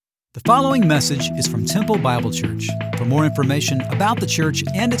The following message is from Temple Bible Church. For more information about the church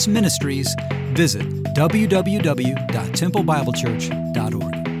and its ministries, visit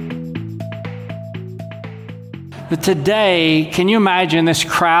www.templebiblechurch.org. But today, can you imagine this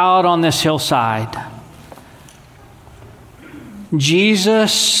crowd on this hillside?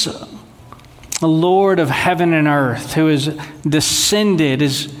 Jesus, the Lord of heaven and earth, who has descended,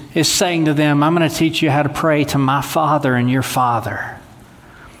 is saying to them, I'm going to teach you how to pray to my Father and your Father.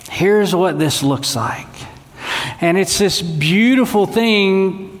 Here's what this looks like. And it's this beautiful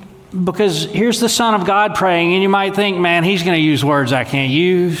thing because here's the Son of God praying, and you might think, man, he's going to use words I can't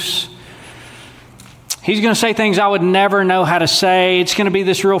use. He's going to say things I would never know how to say. It's going to be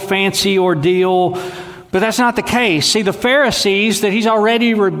this real fancy ordeal. But that's not the case. See, the Pharisees that he's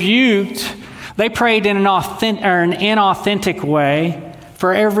already rebuked, they prayed in an inauthentic way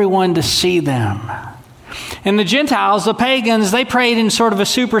for everyone to see them. And the Gentiles, the pagans, they prayed in sort of a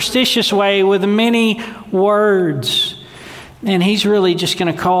superstitious way with many words. And he's really just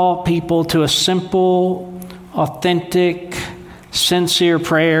going to call people to a simple, authentic, sincere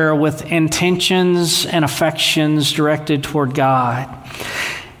prayer with intentions and affections directed toward God.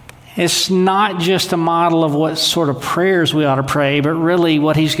 It's not just a model of what sort of prayers we ought to pray, but really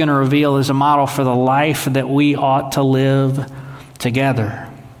what he's going to reveal is a model for the life that we ought to live together.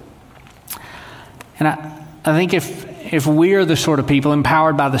 And I think if we are the sort of people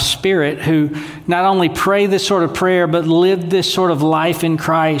empowered by the Spirit who not only pray this sort of prayer, but live this sort of life in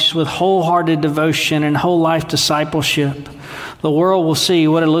Christ with wholehearted devotion and whole life discipleship, the world will see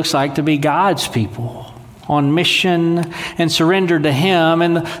what it looks like to be God's people on mission and surrendered to Him.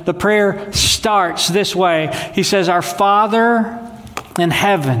 And the prayer starts this way. He says, Our Father in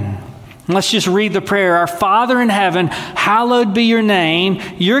heaven. Let's just read the prayer. Our Father in heaven, hallowed be your name.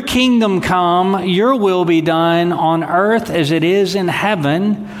 Your kingdom come, your will be done on earth as it is in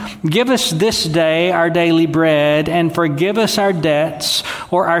heaven. Give us this day our daily bread, and forgive us our debts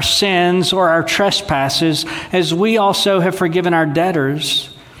or our sins or our trespasses, as we also have forgiven our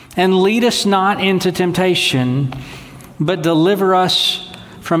debtors. And lead us not into temptation, but deliver us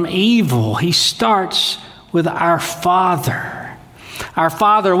from evil. He starts with our Father. Our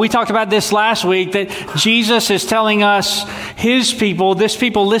Father, we talked about this last week, that Jesus is telling us, His people, this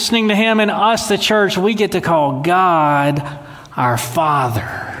people listening to Him and us, the church, we get to call God our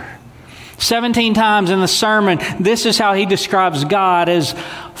Father. 17 times in the sermon, this is how He describes God as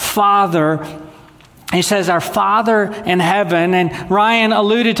Father. He says, Our Father in heaven. And Ryan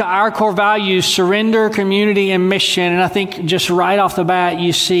alluded to our core values, surrender, community, and mission. And I think just right off the bat,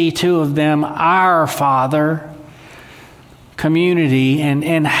 you see two of them. Our Father, community, and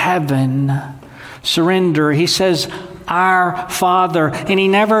in heaven, surrender. He says, Our Father. And He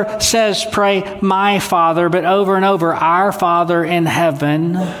never says, pray my Father, but over and over, Our Father in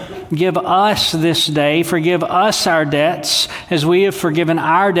heaven. Give us this day, forgive us our debts, as we have forgiven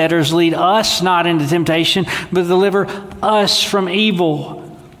our debtors. Lead us not into temptation, but deliver us from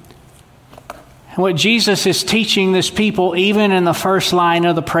evil. And what Jesus is teaching this people, even in the first line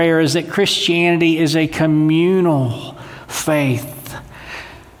of the prayer, is that Christianity is a communal faith.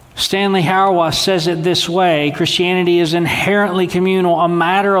 Stanley Hauerwas says it this way: Christianity is inherently communal, a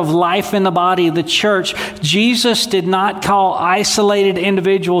matter of life in the body of the church. Jesus did not call isolated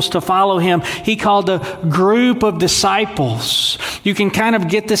individuals to follow Him. He called a group of disciples. You can kind of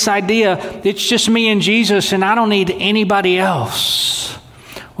get this idea, it's just me and Jesus and I don't need anybody else.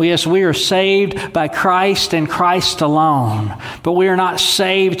 Well, yes, we are saved by Christ and Christ alone, but we are not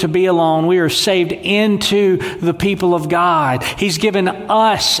saved to be alone. We are saved into the people of God. He's given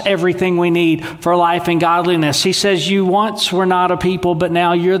us everything we need for life and godliness. He says, you once were not a people, but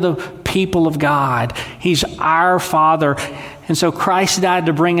now you're the people of God. He's our Father. And so Christ died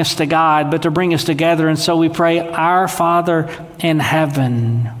to bring us to God, but to bring us together. And so we pray, Our Father in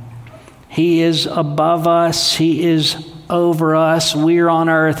heaven. He is above us. He is over us. We're on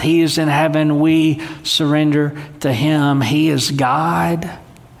earth. He is in heaven. We surrender to Him. He is God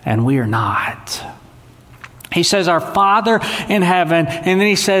and we are not. He says, Our Father in heaven. And then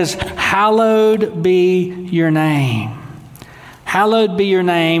He says, hallowed be your name. Hallowed be your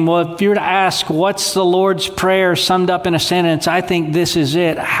name. Well, if you were to ask, what's the Lord's Prayer summed up in a sentence? I think this is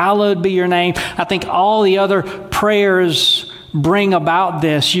it. Hallowed be your name. I think all the other prayers bring about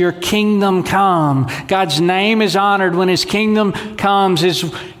this. Your kingdom come. God's name is honored when His kingdom comes.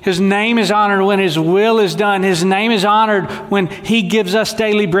 His name is honored when His will is done. His name is honored when He gives us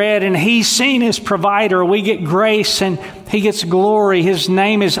daily bread and He's seen as provider. We get grace and He gets glory. His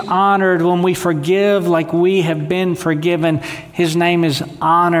name is honored when we forgive like we have been forgiven. His name is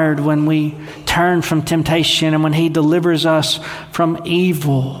honored when we turn from temptation and when He delivers us from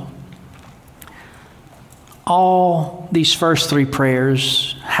evil. all these first three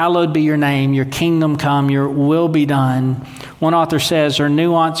prayers, hallowed be your name, your kingdom come, your will be done, one author says, are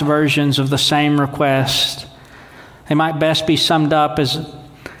nuanced versions of the same request. They might best be summed up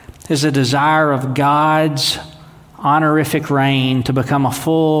as a desire of God's honorific reign to become a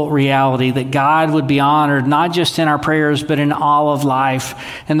full reality, that God would be honored not just in our prayers but in all of life.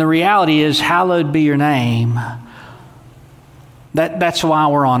 And the reality is, hallowed be your name. That's why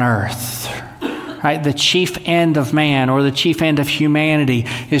we're on earth. Right? The chief end of man, or the chief end of humanity,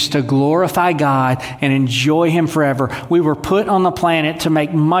 is to glorify God and enjoy Him forever. We were put on the planet to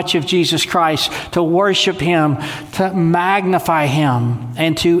make much of Jesus Christ, to worship Him, to magnify Him,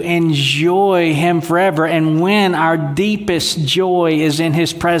 and to enjoy Him forever. And when our deepest joy is in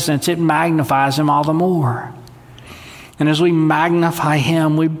His presence, it magnifies Him all the more. And as we magnify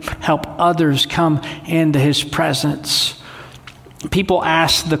Him, we help others come into His presence. People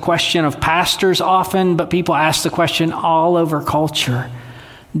ask the question of pastors often, but people ask the question all over culture.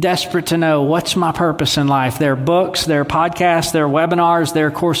 Desperate to know, what's my purpose in life? There are books, there are podcasts, there are webinars, there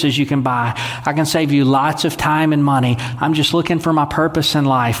are courses you can buy. I can save you lots of time and money. I'm just looking for my purpose in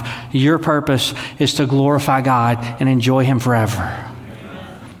life. Your purpose is to glorify God and enjoy Him forever.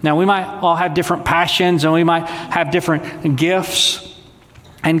 Now, we might all have different passions and we might have different gifts.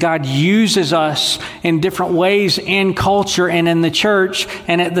 And God uses us in different ways in culture and in the church.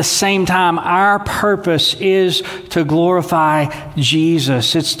 And at the same time, our purpose is to glorify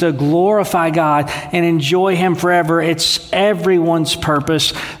Jesus. It's to glorify God and enjoy Him forever. It's everyone's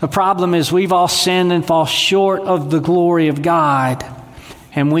purpose. The problem is we've all sinned and fall short of the glory of God.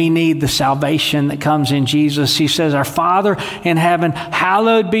 And we need the salvation that comes in Jesus. He says, our Father in heaven,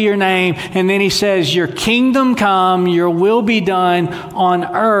 hallowed be your name. And then He says, your kingdom come, your will be done on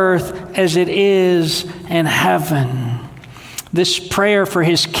earth as it is in heaven. This prayer for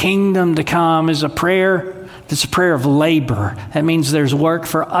His kingdom to come is a prayer that's a prayer of labor. That means there's work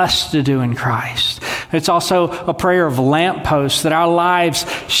for us to do in Christ. It's also a prayer of lampposts, that our lives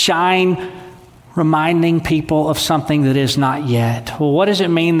shine, reminding people of something that is not yet. Well, what does it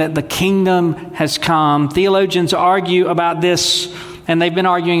mean that the kingdom has come? Theologians argue about this, and they've been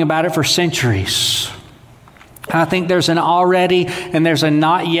arguing about it for centuries. I think there's an already and there's a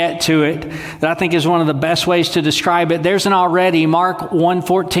not yet to it that I think is one of the best ways to describe it. There's an already. Mark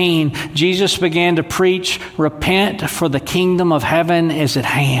 1:14, Jesus began to preach, repent, for the kingdom of heaven is at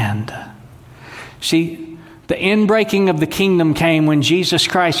hand. See, the inbreaking of the kingdom came when Jesus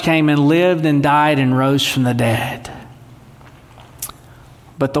Christ came and lived and died and rose from the dead.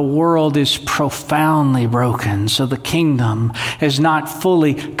 But the world is profoundly broken, so the kingdom is not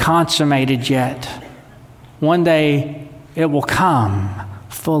fully consummated yet. One day it will come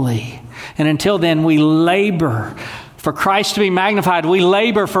fully. And until then, we labor for Christ to be magnified. We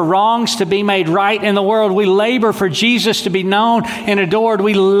labor for wrongs to be made right in the world. We labor for Jesus to be known and adored.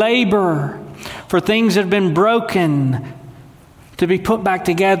 We labor for things that have been broken to be put back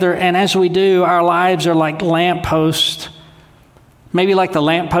together. And as we do, our lives are like lampposts. Maybe like the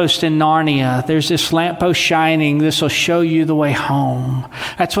lamppost in Narnia. There's this lamppost shining. This will show you the way home.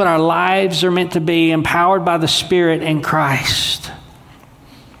 That's what our lives are meant to be, empowered by the Spirit in Christ.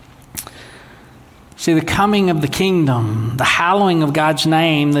 See, the coming of the kingdom, the hallowing of God's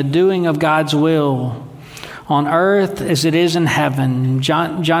name, the doing of God's will on earth as it is in heaven.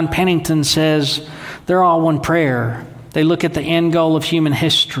 John Pennington says they're all one prayer. They look at the end goal of human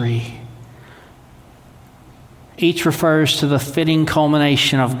history. Each refers to the fitting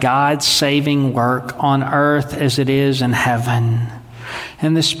culmination of God's saving work on earth as it is in heaven.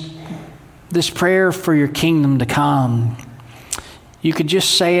 And this prayer for your kingdom to come, you could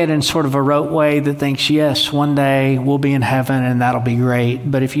just say it in sort of a rote way that thinks, yes, one day we'll be in heaven and that'll be great.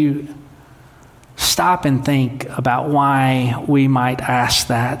 But if you stop and think about why we might ask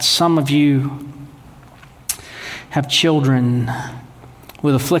that. Some of you have children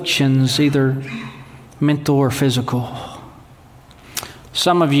with afflictions, either mental or physical.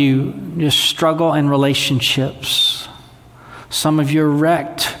 Some of you just struggle in relationships. Some of you are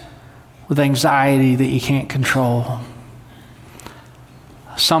wrecked with anxiety that you can't control.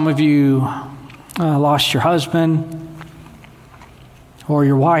 Some of you lost your husband or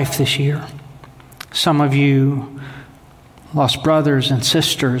your wife this year. Some of you lost brothers and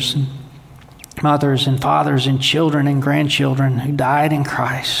sisters, and mothers and fathers and children and grandchildren who died in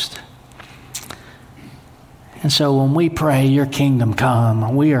Christ. And so when we pray, your kingdom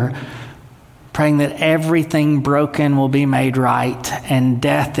come, we are praying that everything broken will be made right and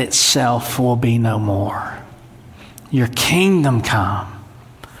death itself will be no more. Your kingdom come.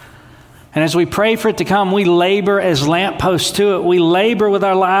 And as we pray for it to come, we labor as lampposts to it. We labor with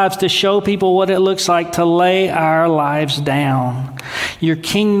our lives to show people what it looks like to lay our lives down. Your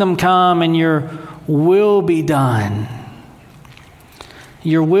kingdom come and your will be done.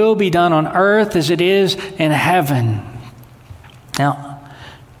 Your will be done on earth as it is in heaven. Now,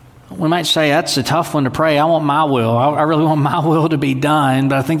 we might say that's a tough one to pray. I want my will. I really want my will to be done.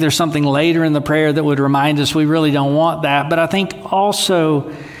 But I think there's something later in the prayer that would remind us we really don't want that. But I think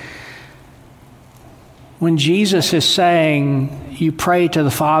also when Jesus is saying, you pray to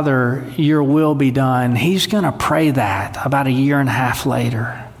the Father, your will be done, he's going to pray that about 1.5 years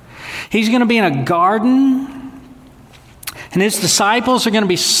later. He's going to be in a garden, and his disciples are going to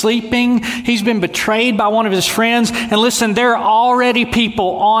be sleeping. He's been betrayed by one of his friends. And listen, there are already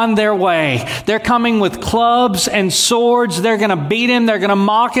people on their way. They're coming with clubs and swords. They're going to beat him. They're going to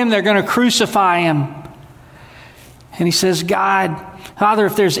mock him. They're going to crucify him. And he says, God, Father,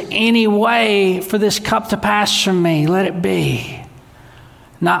 if there's any way for this cup to pass from me, let it be.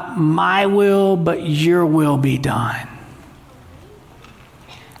 Not my will, but your will be done.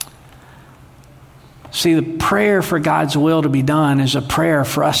 See, the prayer for God's will to be done is a prayer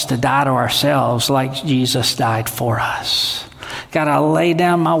for us to die to ourselves like Jesus died for us. God, I lay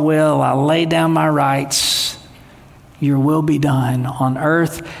down my will. I lay down my rights. Your will be done on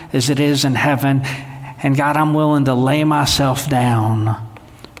earth as it is in heaven. And God, I'm willing to lay myself down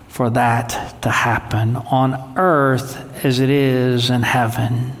for that to happen on earth as it is in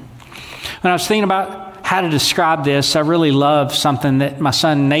heaven. When I was thinking about how to describe this, I really love something that my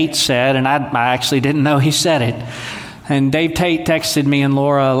son Nate said, and I actually didn't know he said it. And Dave Tate texted me and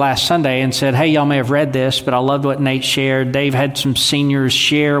Laura last Sunday and said, hey, y'all may have read this, but I loved what Nate shared. Dave had some seniors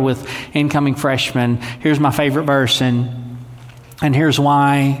share with incoming freshmen. Here's my favorite verse, and here's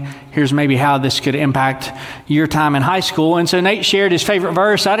why. Here's maybe how this could impact your time in high school. And so Nate shared his favorite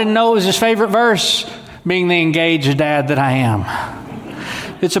verse. I didn't know it was his favorite verse, being the engaged dad that I am.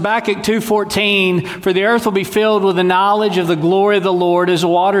 It's Habakkuk 2:14, for the earth will be filled with the knowledge of the glory of the Lord as the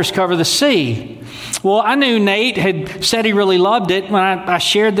waters cover the sea. Well, I knew Nate had said he really loved it when I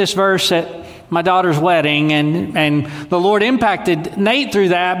shared this verse at my daughter's wedding, and the Lord impacted Nate through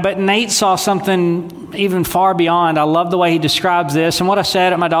that, but Nate saw something even far beyond. I love the way he describes this, and what I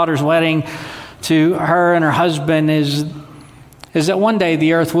said at my daughter's wedding to her and her husband is that one day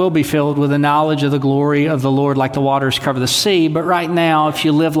the earth will be filled with the knowledge of the glory of the Lord like the waters cover the sea. But right now, if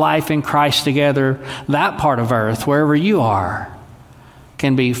you live life in Christ together, that part of earth, wherever you are,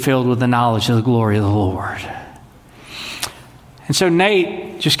 can be filled with the knowledge of the glory of the Lord. And so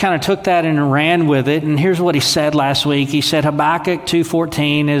Nate just kind of took that and ran with it. And here's what he said last week. He said Habakkuk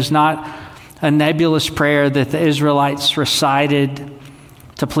 2:14 is not a nebulous prayer that the Israelites recited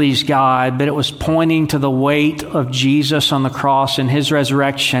to please God, but it was pointing to the weight of Jesus on the cross and his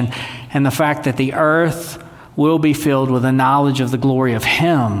resurrection and the fact that the earth will be filled with the knowledge of the glory of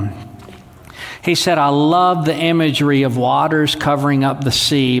him. He said, I love the imagery of waters covering up the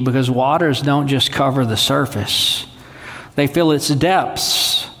sea, because waters don't just cover the surface. They fill its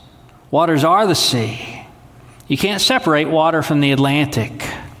depths. Waters are the sea. You can't separate water from the Atlantic.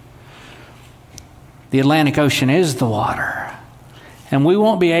 The Atlantic Ocean is the water. And we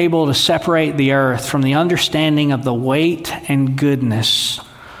won't be able to separate the earth from the understanding of the weight and goodness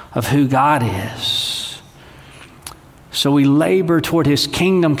of who God is. So we labor toward his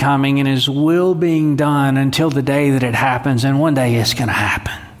kingdom coming and his will being done until the day that it happens. And one day it's going to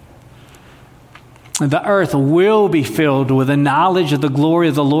happen. The earth will be filled with the knowledge of the glory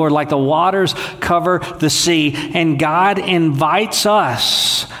of the Lord like the waters cover the sea. And God invites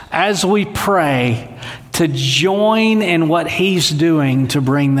us as we pray to join in what he's doing to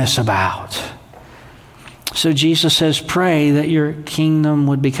bring this about. So Jesus says, pray that your kingdom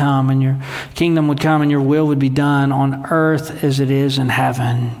would become and your kingdom would come and your will would be done on earth as it is in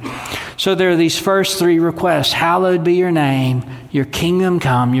heaven. So there are these first three requests. Hallowed be your name, your kingdom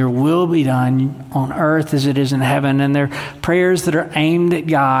come, your will be done on earth as it is in heaven. And they're prayers that are aimed at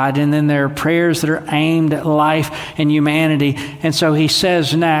God, and then there are prayers that are aimed at life and humanity. And so he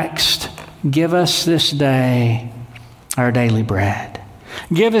says next, give us this day our daily bread.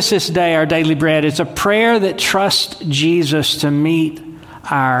 Give us this day our daily bread. It's a prayer that trusts Jesus to meet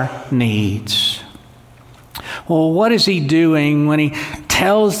our needs. Well, what is he doing when he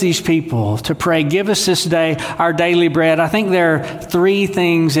tells these people to pray, give us this day our daily bread? I think there are three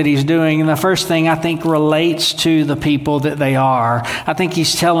things that he's doing. And the first thing I think relates to the people that they are. I think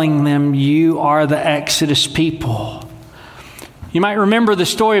he's telling them, you are the Exodus people. You might remember the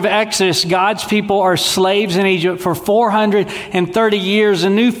story of Exodus. God's people are slaves in Egypt for 430 years. A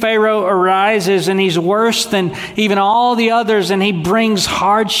new Pharaoh arises, and he's worse than even all the others, and he brings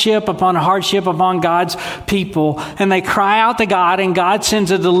hardship upon God's people. And they cry out to God, and God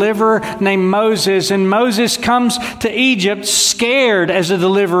sends a deliverer named Moses. And Moses comes to Egypt scared as a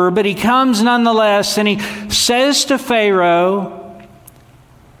deliverer, but he comes nonetheless, and he says to Pharaoh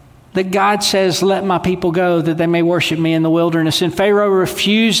that God says, let my people go that they may worship me in the wilderness. And Pharaoh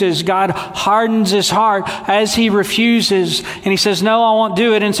refuses. God hardens his heart as he refuses. And he says, no, I won't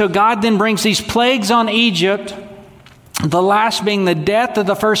do it. And so God then brings these plagues on Egypt, the last being the death of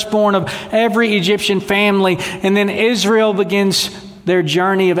the firstborn of every Egyptian family. And then Israel begins their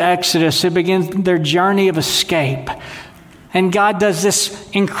journey of Exodus. It begins their journey of escape. And God does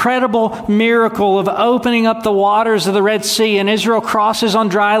this incredible miracle of opening up the waters of the Red Sea, and Israel crosses on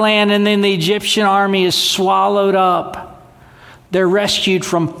dry land, and then the Egyptian army is swallowed up. They're rescued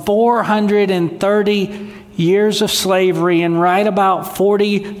from 430 years of slavery, and right about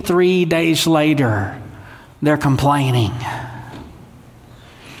 43 days later, they're complaining.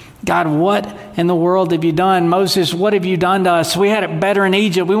 God, what in the world have you done? Moses, what have you done to us? We had it better in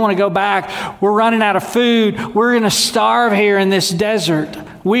Egypt. We want to go back. We're running out of food. We're going to starve here in this desert.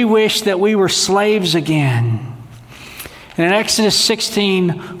 We wish that we were slaves again. And in Exodus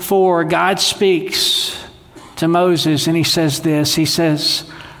 16:4, God speaks to Moses, and he says this. He says,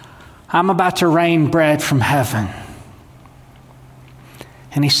 I'm about to rain bread from heaven.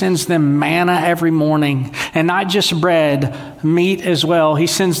 And he sends them manna every morning, and not just bread, meat as well. He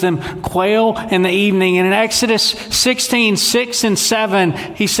sends them quail in the evening. And in Exodus 16:6 and 7,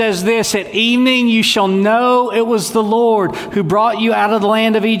 he says this, at evening you shall know it was the Lord who brought you out of the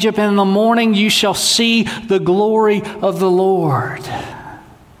land of Egypt, and in the morning you shall see the glory of the Lord.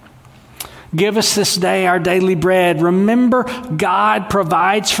 Give us this day our daily bread. Remember, God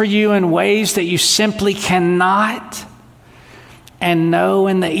provides for you in ways that you simply cannot. And know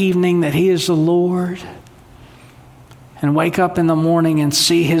in the evening that He is the Lord. And wake up in the morning and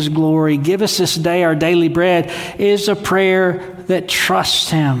see His glory. Give us this day our daily bread is a prayer that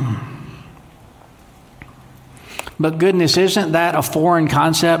trusts Him. But goodness, isn't that a foreign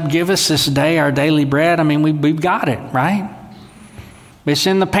concept? Give us this day our daily bread. I mean, we've got it, right? It's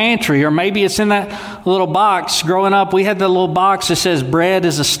in the pantry, or maybe it's in that little box. Growing up, we had the little box that says bread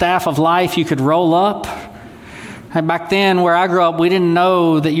is a staff of life you could roll up. And back then, where I grew up, we didn't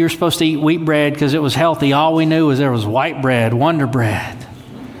know that you were supposed to eat wheat bread because it was healthy. All we knew was there was white bread, Wonder Bread.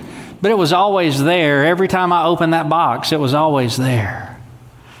 But it was always there. Every time I opened that box, it was always there.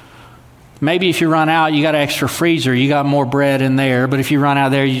 Maybe if you run out, you got an extra freezer. You got more bread in there. But if you run out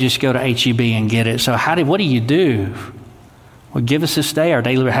there, you just go to H-E-B and get it. So what do you do? Well, give us this day our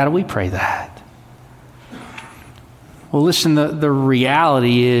daily bread. How do we pray that? Well, listen, the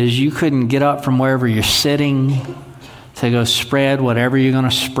reality is you couldn't get up from wherever you're sitting to go spread whatever you're going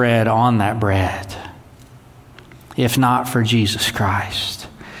to spread on that bread, if not for Jesus Christ.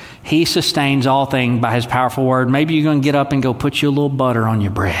 He sustains all things by His powerful word. Maybe you're going to get up and go put you a little butter on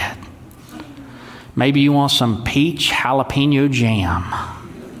your bread. Maybe you want some peach jalapeno jam.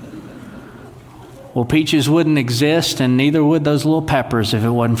 Well, peaches wouldn't exist, and neither would those little peppers if it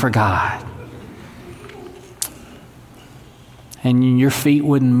wasn't for God. And your feet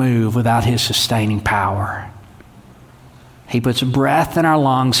wouldn't move without His sustaining power. He puts breath in our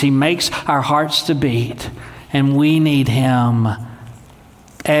lungs. He makes our hearts to beat. And we need Him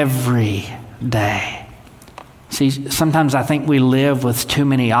every day. See, sometimes I think we live with too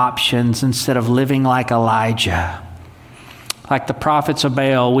many options instead of living like Elijah. Like the prophets of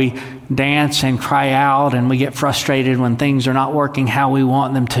Baal, we dance and cry out, and we get frustrated when things are not working how we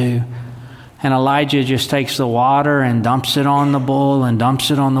want them to. And Elijah just takes the water and dumps it on the bull and dumps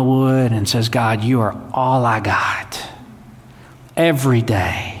it on the wood and says, God, you are all I got. Every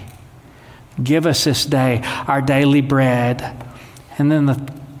day. Give us this day our daily bread. And then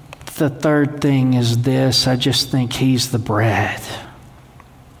the third thing is this. I just think He's the bread.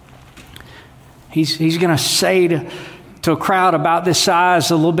 He's going to say to a crowd about this size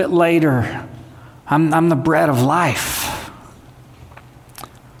a little bit later, I'm the bread of life.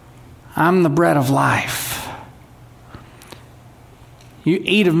 I'm the bread of life. You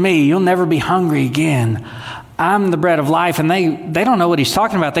eat of me, you'll never be hungry again. I'm the bread of life. And they don't know what he's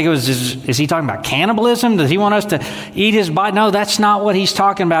talking about. They go, is he talking about cannibalism? Does he want us to eat his body? No, that's not what he's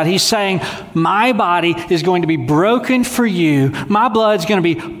talking about. He's saying, my body is going to be broken for you. My blood's going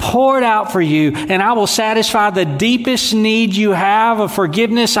to be poured out for you. And I will satisfy the deepest need you have of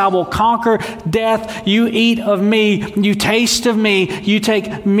forgiveness. I will conquer death. You eat of me. You taste of me. You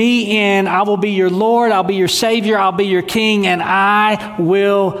take me in. I will be your Lord. I'll be your Savior. I'll be your King. And I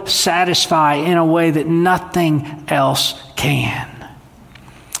will satisfy in a way that nothing else can.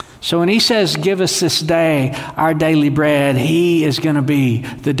 So when he says, give us this day our daily bread, he is going to be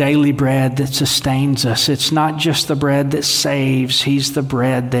the daily bread that sustains us. It's not just the bread that saves. He's the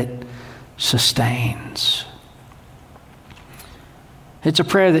bread that sustains. It's a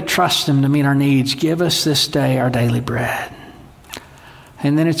prayer that trusts him to meet our needs. Give us this day our daily bread.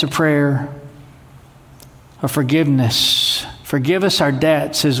 And then it's a prayer of forgiveness. Forgive us our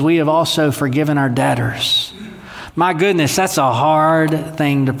debts as we have also forgiven our debtors. My goodness, that's a hard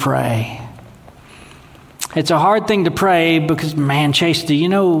thing to pray. It's a hard thing to pray because, man, Chase, do you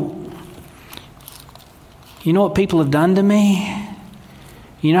know what people have done to me?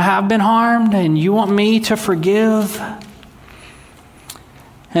 You know how I've been harmed, and you want me to forgive?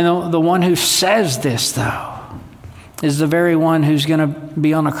 And the one who says this, though, is the very one who's going to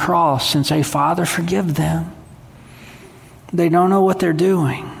be on a cross and say, Father, forgive them. They don't know what they're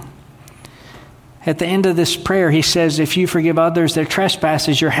doing. At the end of this prayer, he says, if you forgive others their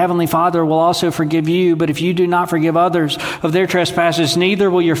trespasses, your heavenly Father will also forgive you. But if you do not forgive others of their trespasses,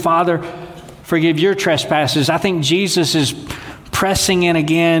 neither will your Father forgive your trespasses. I think Jesus is pressing in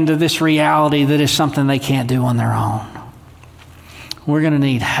again to this reality that is something they can't do on their own. We're going to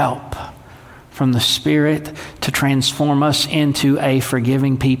need help from the Spirit to transform us into a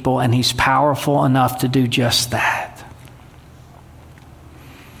forgiving people, and he's powerful enough to do just that.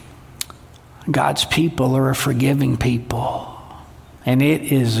 God's people are a forgiving people, and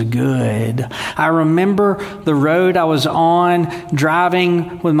it is good. I remember the road I was on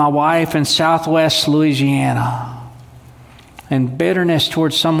driving with my wife in Southwest Louisiana, and bitterness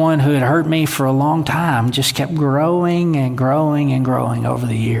towards someone who had hurt me for a long time just kept growing and growing and growing over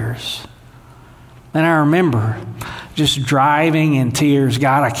the years. And I remember just driving in tears.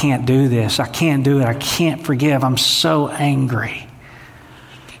 God, I can't do this. I can't do it. I can't forgive. I'm so angry.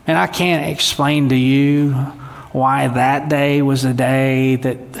 And I can't explain to you why that day was the day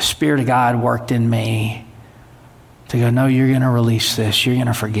that the Spirit of God worked in me to go, no, you're going to release this. You're going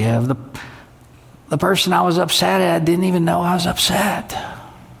to forgive. The person I was upset at didn't even know I was upset.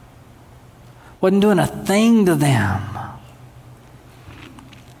 Wasn't doing a thing to them.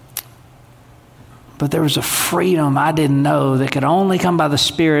 But there was a freedom I didn't know that could only come by the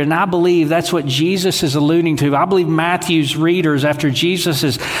Spirit. And I believe that's what Jesus is alluding to. I believe Matthew's readers, after Jesus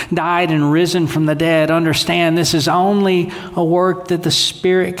has died and risen from the dead, understand this is only a work that the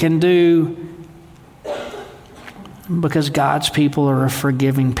Spirit can do because God's people are a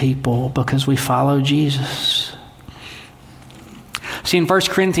forgiving people, because we follow Jesus. See, in 1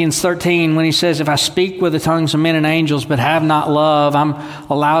 Corinthians 13, when he says, if I speak with the tongues of men and angels but have not love, I'm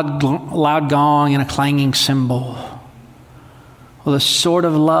a loud gong and a clanging cymbal. Well, the sort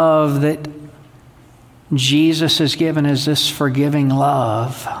of love that Jesus has given is this forgiving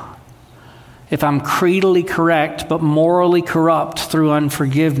love. If I'm creedally correct but morally corrupt through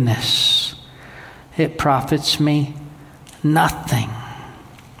unforgiveness, it profits me nothing.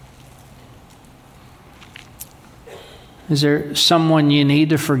 Is there someone you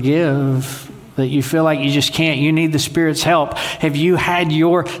need to forgive that you feel like you just can't? You need the Spirit's help. Have you had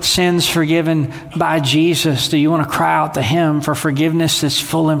your sins forgiven by Jesus? Do you want to cry out to him for forgiveness that's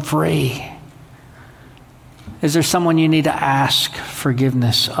full and free? Is there someone you need to ask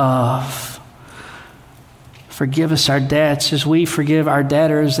forgiveness of? Forgive us our debts as we forgive our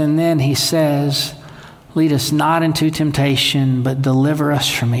debtors. And then he says, lead us not into temptation, but deliver us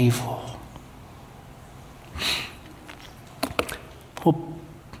from evil. Well,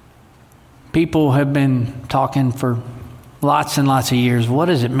 people have been talking for lots and lots of years. What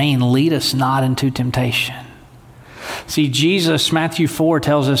does it mean, lead us not into temptation? See, Jesus, Matthew 4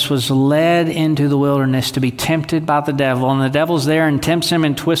 tells us, was led into the wilderness to be tempted by the devil. And the devil's there and tempts him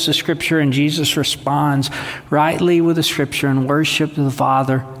and twists the Scripture. And Jesus responds rightly with the Scripture and worship to the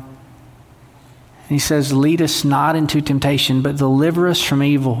Father. And he says, lead us not into temptation, but deliver us from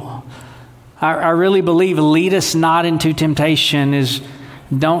evil. I really believe lead us not into temptation is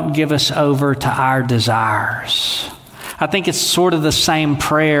don't give us over to our desires. I think it's sort of the same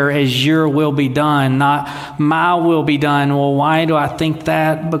prayer as your will be done, not my will be done. Well, why do I think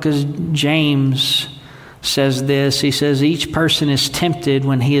that? Because James, says this. He says, each person is tempted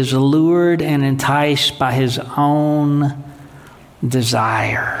when he is allured and enticed by his own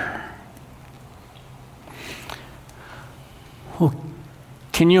desire. Well,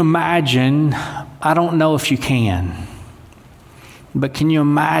 can you imagine? I don't know if you can, but can you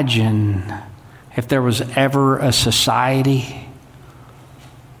imagine if there was ever a society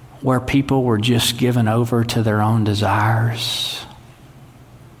where people were just given over to their own desires?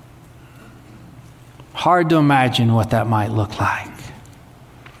 Hard to imagine what that might look like.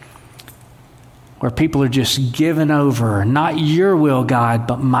 Where people are just given over, not your will, God,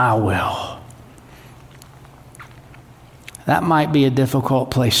 but my will. That might be a difficult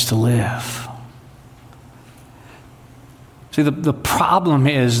place to live. See, the problem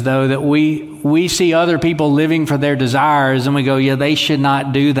is, though, that we see other people living for their desires and we go, yeah, they should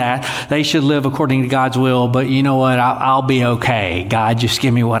not do that. They should live according to God's will, but you know what? I'll be okay. God, just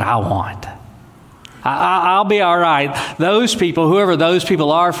give me what I want. I'll be all right. Those people, whoever those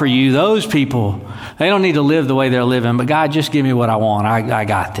people are for you, those people, they don't need to live the way they're living, but God, just give me what I want. I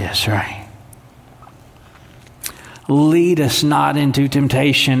got this, right? Lead us not into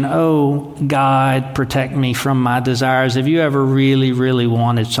temptation. Oh, God, protect me from my desires. Have you ever really, really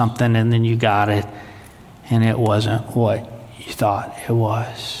wanted something and then you got it and it wasn't what you thought it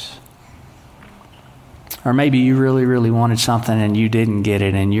was? Or maybe you really, really wanted something and you didn't get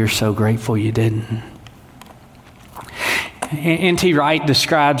it and you're so grateful you didn't. N.T. Wright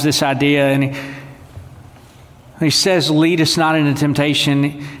describes this idea, and he says, lead us not into temptation.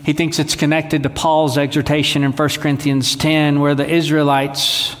 He thinks it's connected to Paul's exhortation in 1 Corinthians 10, where the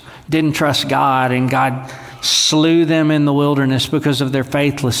Israelites didn't trust God and God slew them in the wilderness because of their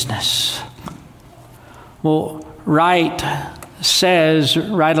faithlessness. Well, Wright says,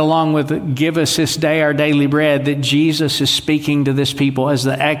 right along with give us this day our daily bread, that Jesus is speaking to this people as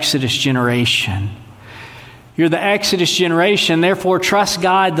the Exodus generation. You're the Exodus generation, therefore trust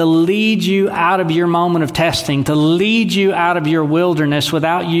God to lead you out of your moment of testing, to lead you out of your wilderness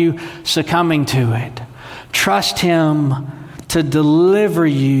without you succumbing to it. Trust Him to deliver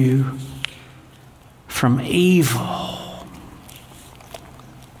you from evil.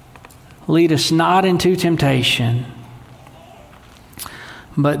 Lead us not into temptation,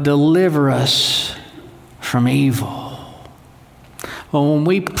 but deliver us from evil. Well, when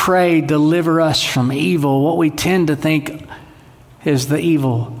we pray, deliver us from evil, what we tend to think is the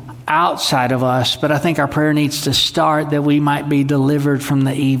evil outside of us. But I think our prayer needs to start that we might be delivered from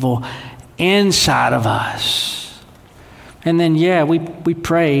the evil inside of us. And then, we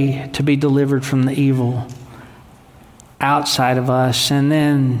pray to be delivered from the evil outside of us. And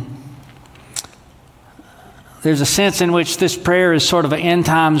then there's a sense in which this prayer is sort of an end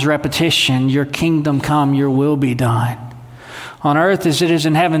times repetition. Your kingdom come, your will be done. On earth as it is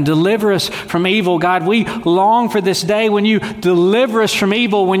in heaven. Deliver us from evil. God, we long for this day when you deliver us from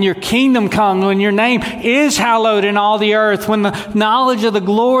evil, when your kingdom comes, when your name is hallowed in all the earth, when the knowledge of the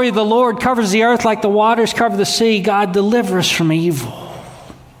glory of the Lord covers the earth like the waters cover the sea. God, deliver us from evil.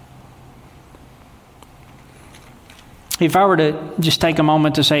 If I were to just take a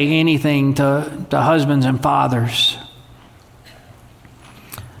moment to say anything to husbands and fathers,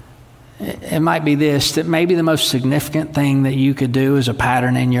 it might be this, that maybe the most significant thing that you could do as a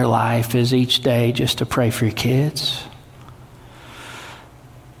pattern in your life is each day just to pray for your kids.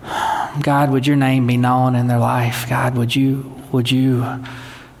 God, would your name be known in their life? God, would you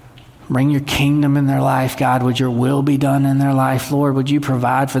bring your kingdom in their life? God, would your will be done in their life? Lord, would you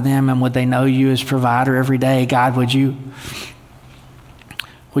provide for them, and would they know you as provider every day? God, would you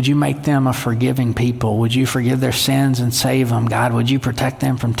make them a forgiving people? Would you forgive their sins and save them? God, would you protect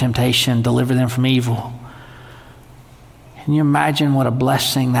them from temptation, deliver them from evil? Can you imagine what a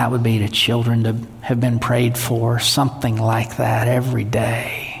blessing that would be to children to have been prayed for, something like that every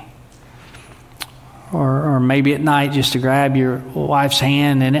day? Or maybe at night just to grab your wife's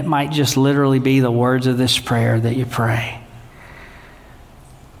hand, and it might just literally be the words of this prayer that you pray.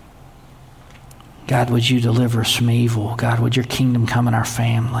 God, would you deliver us from evil? God, would your kingdom come in our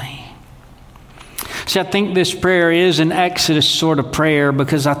family? See, I think this prayer is an Exodus sort of prayer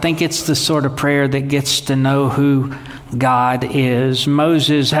because I think it's the sort of prayer that gets to know who God is.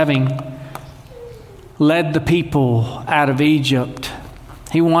 Moses, having led the people out of Egypt,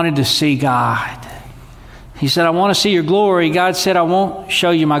 he wanted to see God. He said, I want to see your glory. God said, I won't show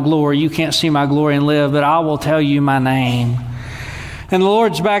you my glory. You can't see my glory and live, but I will tell you my name. And the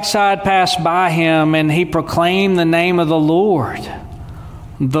Lord's backside passed by him, and he proclaimed the name of the Lord.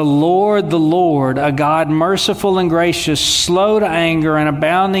 The Lord, a God merciful and gracious, slow to anger, and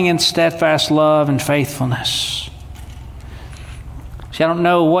abounding in steadfast love and faithfulness. See, I don't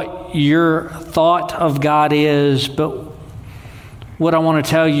know what your thought of God is, but what I want to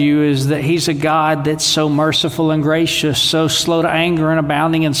tell you is that He's a God that's so merciful and gracious, so slow to anger and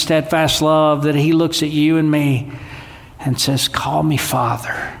abounding in steadfast love, that He looks at you and me and says, call me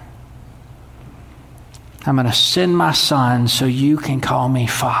Father. I'm going to send my Son so you can call me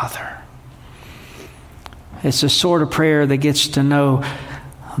Father. It's a sort of prayer that gets to know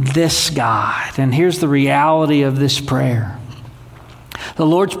this God. And here's the reality of this prayer. The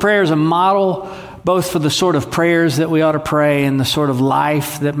Lord's Prayer is a model both for the sort of prayers that we ought to pray and the sort of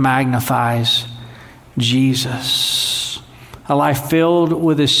life that magnifies Jesus. A life filled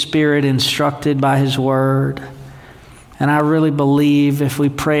with His Spirit, instructed by His Word. And I really believe if we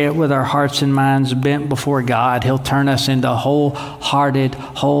pray it with our hearts and minds bent before God, He'll turn us into wholehearted,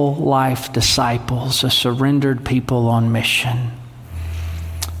 whole life disciples, a surrendered people on mission.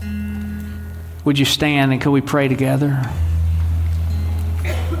 Would you stand and could we pray together?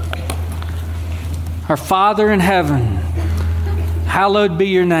 Our Father in heaven, hallowed be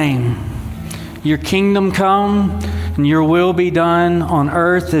your name. Your kingdom come and your will be done on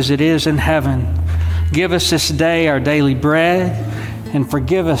earth as it is in heaven. Give us this day our daily bread, and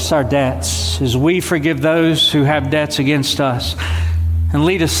forgive us our debts as we forgive those who have debts against us. And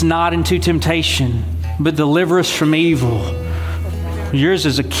lead us not into temptation, but deliver us from evil. Yours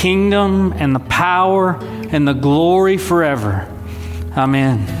is the kingdom and the power and the glory forever.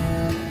 Amen.